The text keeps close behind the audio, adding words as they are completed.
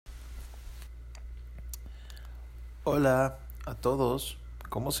Hola a todos,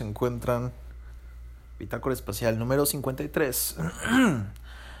 ¿cómo se encuentran? Bitácora Espacial número 53.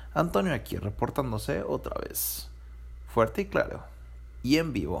 Antonio aquí, reportándose otra vez. Fuerte y claro. Y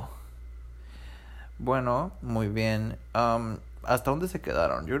en vivo. Bueno, muy bien. ¿Hasta dónde se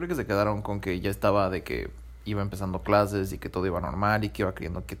quedaron? Yo creo que se quedaron con que ya estaba de que iba empezando clases y que todo iba normal y que iba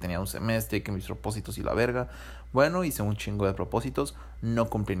creyendo que tenía un semestre y que mis propósitos y la verga. Bueno, hice un chingo de propósitos, no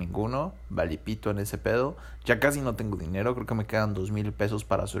cumplí ninguno, valipito en ese pedo. Ya casi no tengo dinero, creo que me quedan 2,000 pesos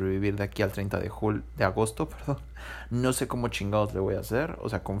para sobrevivir de aquí al 30 de agosto, perdón. No sé cómo chingados le voy a hacer, o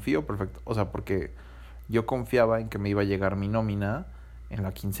sea, confío perfecto, o sea, porque yo confiaba en que me iba a llegar mi nómina en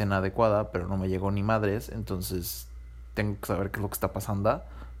la quincena adecuada, pero no me llegó ni madres, entonces tengo que saber qué es lo que está pasando,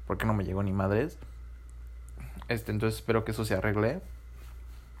 porque no me llegó ni madres. Entonces espero que eso se arregle.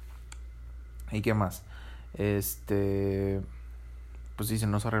 ¿Y qué más? Este, pues sí, si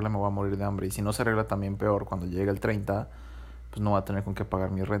no se arregla me voy a morir de hambre. Y si no se arregla también peor, cuando llegue el 30, pues no voy a tener con qué pagar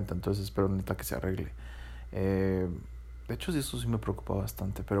mi renta. Entonces espero neta que se arregle. Eh, de hecho, sí, eso sí me preocupa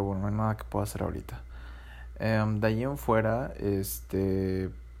bastante. Pero bueno, no hay nada que pueda hacer ahorita. De ahí en fuera, ¿qué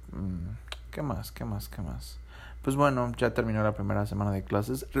más? ¿Qué más? ¿Qué más? Pues bueno, ya terminó la primera semana de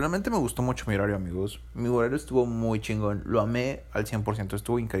clases. Realmente me gustó mucho mi horario, amigos. Mi horario estuvo muy chingón. Lo amé al 100%.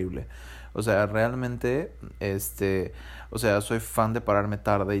 Estuvo increíble. O sea, realmente, o sea, soy fan de pararme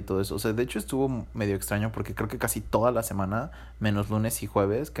tarde y todo eso. O sea, de hecho estuvo medio extraño porque creo que casi toda la semana, menos lunes y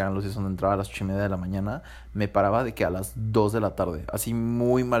jueves, que eran los días donde entraba a las 8:30 de la mañana, me paraba de que a las 2 de la tarde. Así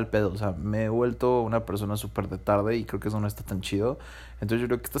muy mal pedo. O sea, me he vuelto una persona súper de tarde y creo que eso no está tan chido. Entonces yo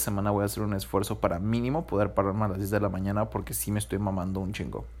creo que esta semana voy a hacer un esfuerzo para mínimo poder pararme a las 10 de la mañana porque sí me estoy mamando un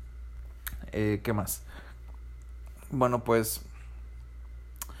chingo. ¿Qué más? Bueno, pues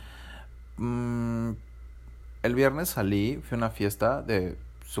Mm, el viernes salí, fui a una fiesta de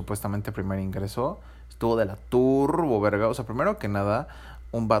supuestamente primer ingreso. Estuvo de la turbo verga. O sea, primero que nada,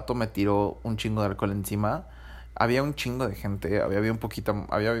 un vato me tiró un chingo de alcohol encima. Había un chingo de gente, había un poquito,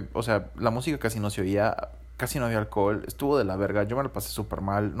 o sea, la música casi no se oía, casi no había alcohol. Estuvo de la verga, yo me la pasé súper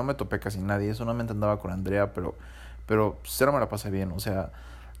mal, no me topé casi nadie, solamente andaba con Andrea, pero cero me la pasé bien. O sea,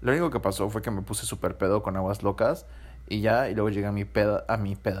 lo único que pasó fue que me puse súper pedo con aguas locas. Y ya, y luego llegué a mi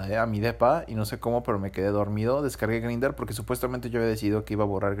depa, y no sé cómo, pero me quedé dormido. Descargué Grindr porque supuestamente yo había decidido que iba a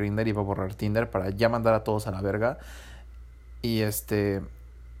borrar Grindr, iba a borrar Tinder para ya mandar a todos a la verga. Y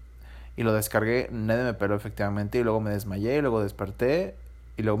y lo descargué, nadie me peló efectivamente, y luego me desmayé, y luego desperté,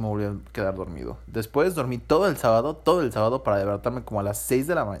 y luego me volví a quedar dormido. Después dormí todo el sábado para levantarme como a las 6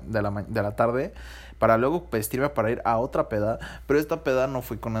 de la tarde, para luego vestirme para ir a otra peda, pero esta peda no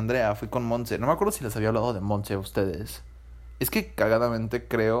fui con Andrea, fui con Monse. No me acuerdo si les había hablado de Monse a ustedes. Es que cagadamente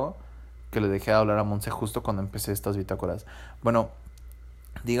creo que le dejé de hablar a Monse justo cuando empecé estas bitácoras. Bueno,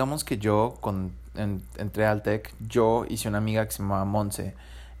 digamos que entré al TEC, yo hice una amiga que se llamaba Monse.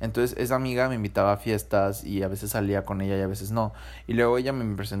 Entonces esa amiga me invitaba a fiestas y a veces salía con ella y a veces no. Y luego ella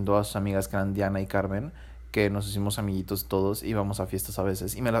me presentó a sus amigas que eran Diana y Carmen, que nos hicimos amiguitos todos, íbamos a fiestas a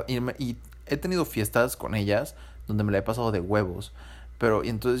veces. Y he tenido fiestas con ellas donde me la he pasado de huevos. Pero, y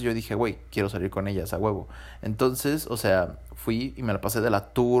entonces yo dije, güey, quiero salir con ellas a huevo. Entonces, o sea, fui y me la pasé de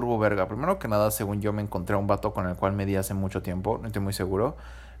la turbo verga. Primero que nada, según yo, me encontré a un vato con el cual me di hace mucho tiempo, no estoy muy seguro.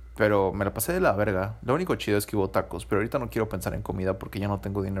 Pero me la pasé de la verga. Lo único chido es que hubo tacos. Pero ahorita no quiero pensar en comida porque ya no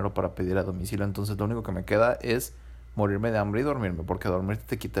tengo dinero para pedir a domicilio. Entonces lo único que me queda es morirme de hambre y dormirme. Porque dormirte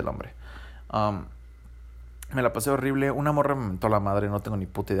te quita el hambre. Um, Me la pasé horrible. Una morra me mentó a la madre. No tengo ni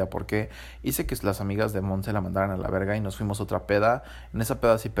puta idea por qué. Hice que las amigas de Monse la mandaran a la verga. Y nos fuimos a otra peda. En esa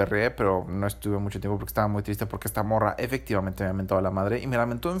peda sí perreé. Pero no estuve mucho tiempo porque estaba muy triste. Porque esta morra efectivamente me mentó a la madre. Y me la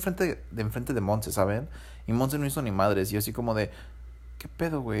mentó enfrente de Monse, ¿saben? Y Monse no hizo ni madres. Y yo así como de... ¿Qué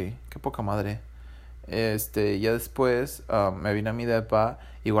pedo, güey? Qué poca madre. Ya después me vine a mi depa,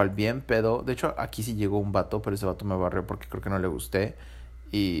 igual bien pedo. De hecho, aquí sí llegó un vato, pero ese vato me barrió porque creo que no le gusté.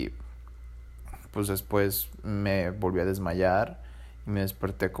 Y pues después me volví a desmayar y me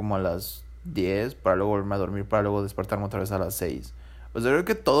desperté como a las 10 para luego volverme a dormir, para luego despertarme otra vez a las 6. O sea, creo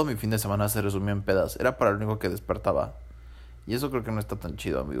que todo mi fin de semana se resumió en pedas. Era para lo único que despertaba. Y eso creo que no está tan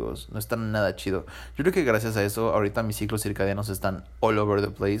chido, amigos. No está nada chido. Yo creo que gracias a eso, ahorita mis ciclos circadianos están all over the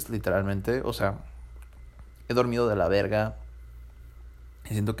place, literalmente. O sea, he dormido de la verga. Y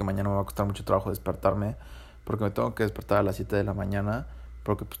siento que mañana me va a costar mucho trabajo despertarme. Porque me tengo que despertar a las 7 de la mañana.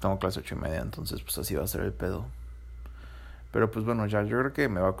 Porque pues tengo clase 8:30. Entonces pues así va a ser el pedo. Pero pues bueno, ya yo creo que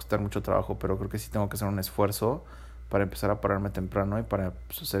me va a costar mucho trabajo. Pero creo que sí tengo que hacer un esfuerzo para empezar a pararme temprano y para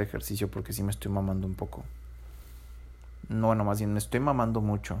pues, hacer ejercicio. Porque sí me estoy mamando un poco. No, bueno, más bien me estoy mamando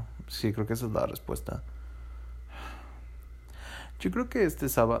mucho. Sí, creo que esa es la respuesta. Yo creo que este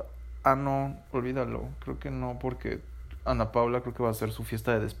sábado... Ah, no, olvídalo. Creo que no, porque Ana Paula creo que va a ser su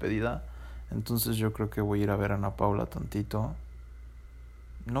fiesta de despedida. Entonces yo creo que voy a ir a ver a Ana Paula tantito.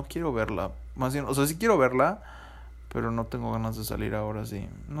 No quiero verla. Más bien, o sea, sí quiero verla, pero no tengo ganas de salir ahora sí.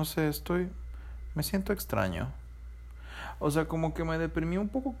 No sé, me siento extraño. O sea, como que me deprimí un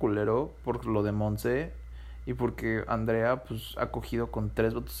poco culero por lo de Monse. Y porque Andrea, pues, ha cogido con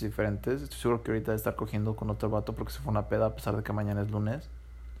 3 vatos diferentes. Estoy seguro que ahorita debe estar cogiendo con otro vato porque se fue una peda a pesar de que mañana es lunes.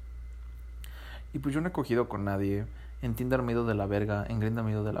 Y pues yo no he cogido con nadie. En Tinder me he ido de la verga, en Grindr me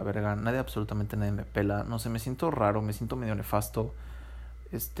he ido de la verga. Nadie, absolutamente nadie me pela. No sé, me siento raro, me siento medio nefasto.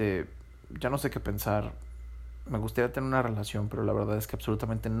 Este, ya no sé qué pensar. Me gustaría tener una relación, pero la verdad es que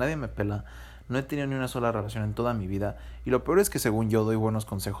absolutamente nadie me pela. No he tenido ni una sola relación en toda mi vida. Y lo peor es que según yo doy buenos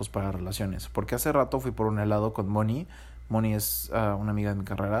consejos para relaciones. Porque hace rato fui por un helado con Moni. Moni es una amiga de mi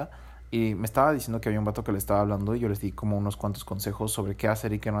carrera. Y me estaba diciendo que había un vato que le estaba hablando y yo les di como unos cuantos consejos sobre qué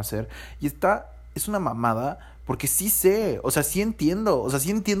hacer y qué no hacer. Y es una mamada porque sí sé, o sea, sí entiendo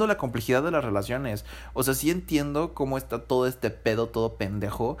la complejidad de las relaciones. O sea, sí entiendo cómo está todo este pedo, todo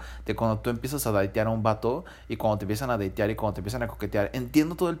pendejo, de cuando tú empiezas a datear a un vato y cuando te empiezan a datear y cuando te empiezan a coquetear.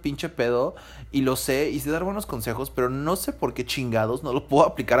 Entiendo todo el pinche pedo y lo sé y sé dar buenos consejos, pero no sé por qué chingados no lo puedo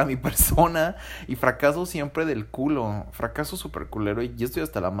aplicar a mi persona y fracaso siempre del culo. Fracaso súper culero y yo estoy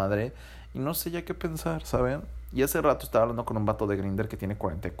hasta la madre y no sé ya qué pensar, ¿saben? Y hace rato estaba hablando con un vato de Grindr que tiene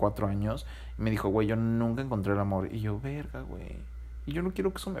 44 años y me dijo, güey, yo nunca encontré el amor. Y yo, verga, güey. Y yo no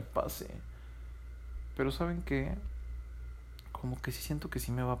quiero que eso me pase. Pero ¿saben qué? Como que sí siento que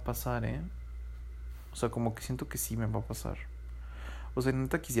sí me va a pasar, ¿eh? O sea, como que siento que sí me va a pasar. O sea,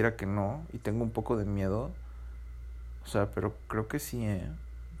 neta quisiera que no y tengo un poco de miedo. O sea, pero creo que sí, ¿eh?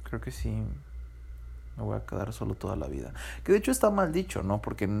 Creo que sí. Me voy a quedar solo toda la vida. Que de hecho está mal dicho, ¿no?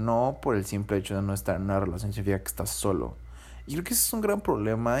 Porque no por el simple hecho de no estar en una relación significa que estás solo. Y creo que ese es un gran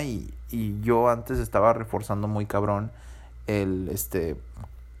problema y yo antes estaba reforzando muy cabrón el, este,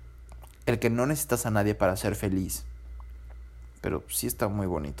 el que no necesitas a nadie para ser feliz. Pero sí está muy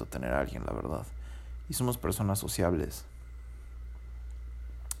bonito tener a alguien, la verdad. Y somos personas sociables.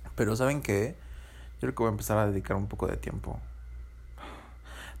 Pero ¿saben qué? Yo creo que voy a empezar a dedicar un poco de tiempo.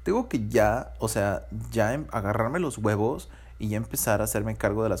 Tengo que ya, o sea, ya agarrarme los huevos y ya empezar a hacerme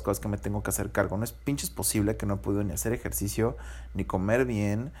cargo de las cosas que me tengo que hacer cargo. No es pinches posible que no he podido ni hacer ejercicio, ni comer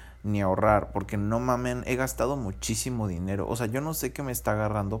bien, ni ahorrar, porque no mamen, he gastado muchísimo dinero. O sea, yo no sé qué me está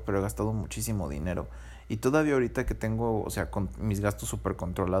agarrando, pero he gastado muchísimo dinero. Y todavía ahorita que tengo, o sea, con mis gastos súper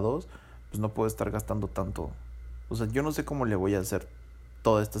controlados, pues no puedo estar gastando tanto. O sea, yo no sé cómo le voy a hacer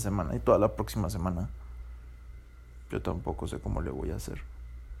toda esta semana y toda la próxima semana. Yo tampoco sé cómo le voy a hacer.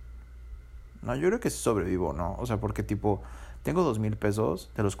 No, yo creo que sí sobrevivo, ¿no? O sea, porque tipo, tengo 2,000 pesos,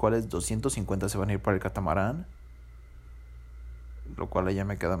 de los cuales 250 se van a ir para el catamarán, lo cual ahí ya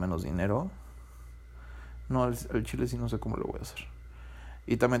me queda menos dinero. No, el chile sí no sé cómo lo voy a hacer.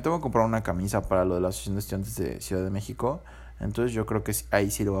 Y también tengo que comprar una camisa para lo de la Asociación de Estudiantes de Ciudad de México. Entonces yo creo que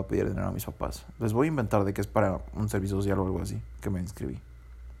ahí sí le voy a pedir dinero a mis papás. Les voy a inventar de que es para un servicio social o algo así, que me inscribí.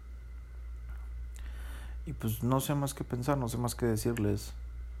 Y pues no sé más qué pensar, no sé más qué decirles.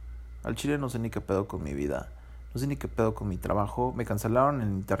 Al chile no sé ni qué pedo con mi vida. No sé ni qué pedo con mi trabajo. Me cancelaron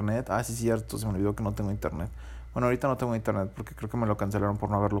en internet. Ah, sí, cierto. Se me olvidó que no tengo internet. Bueno, ahorita no tengo internet porque creo que me lo cancelaron por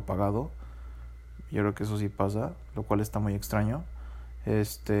no haberlo pagado. Yo creo que eso sí pasa. Lo cual está muy extraño.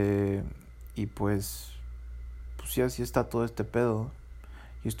 Y pues sí, así está todo este pedo.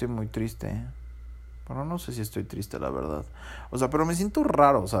 Y estoy muy triste. Bueno, no sé si estoy triste, la verdad. O sea, pero me siento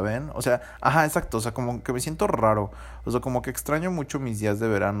raro, ¿saben? O sea, ajá, exacto. O sea, como que me siento raro. O sea, como que extraño mucho mis días de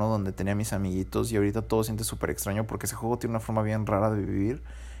verano donde tenía mis amiguitos y ahorita todo siente súper extraño porque ese juego tiene una forma bien rara de vivir.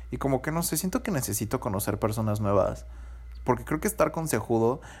 Y como que no sé, siento que necesito conocer personas nuevas. Porque creo que estar con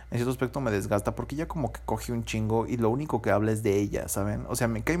Sejudo en cierto aspecto me desgasta porque ella como que coge un chingo y lo único que habla es de ella, ¿saben? O sea,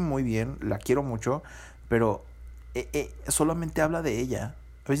 me cae muy bien, la quiero mucho, pero solamente habla de ella.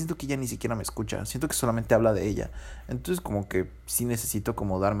 A veces siento que ella ni siquiera me escucha, siento que solamente habla de ella. Entonces como que sí necesito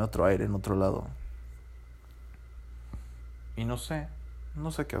como darme otro aire en otro lado. Y no sé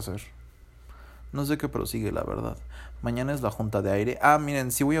qué hacer. No sé qué prosigue, la verdad. Mañana es la junta de aire. Ah,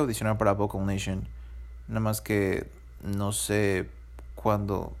 miren, sí voy a audicionar para Vocal Nation. Nada más que no sé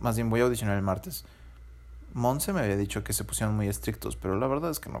cuándo. Más bien voy a audicionar el martes. Monse me había dicho que se pusieron muy estrictos, pero la verdad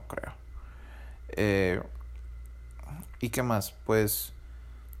es que no creo. ¿Y qué más? Pues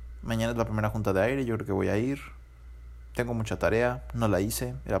mañana es la primera junta de aire, yo creo que voy a ir. Tengo mucha tarea, no la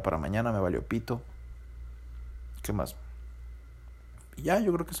hice, era para mañana, me valió pito. ¿Qué más? Y ya,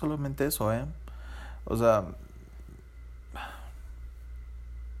 yo creo que solamente eso, ¿eh? O sea,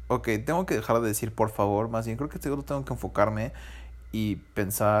 ok, tengo que dejar de decir por favor, más bien creo que tengo que enfocarme y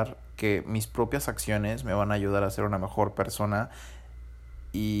pensar que mis propias acciones me van a ayudar a ser una mejor persona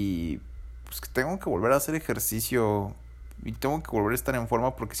y pues que tengo que volver a hacer ejercicio y tengo que volver a estar en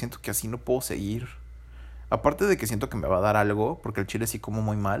forma porque siento que así no puedo seguir. Aparte de que siento que me va a dar algo, porque el chile sí como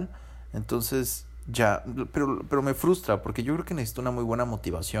muy mal, entonces ya, pero me frustra porque yo creo que necesito una muy buena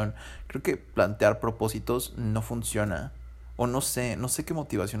motivación. Creo que plantear propósitos no funciona. O no sé qué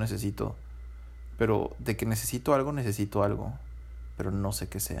motivación necesito, pero de que necesito algo, pero no sé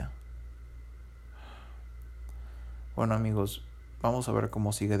qué sea. Bueno amigos, vamos a ver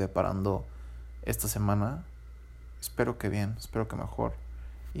cómo sigue deparando esta semana. Espero que bien, espero que mejor.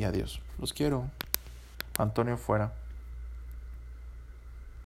 Y adiós. Los quiero. Antonio fuera.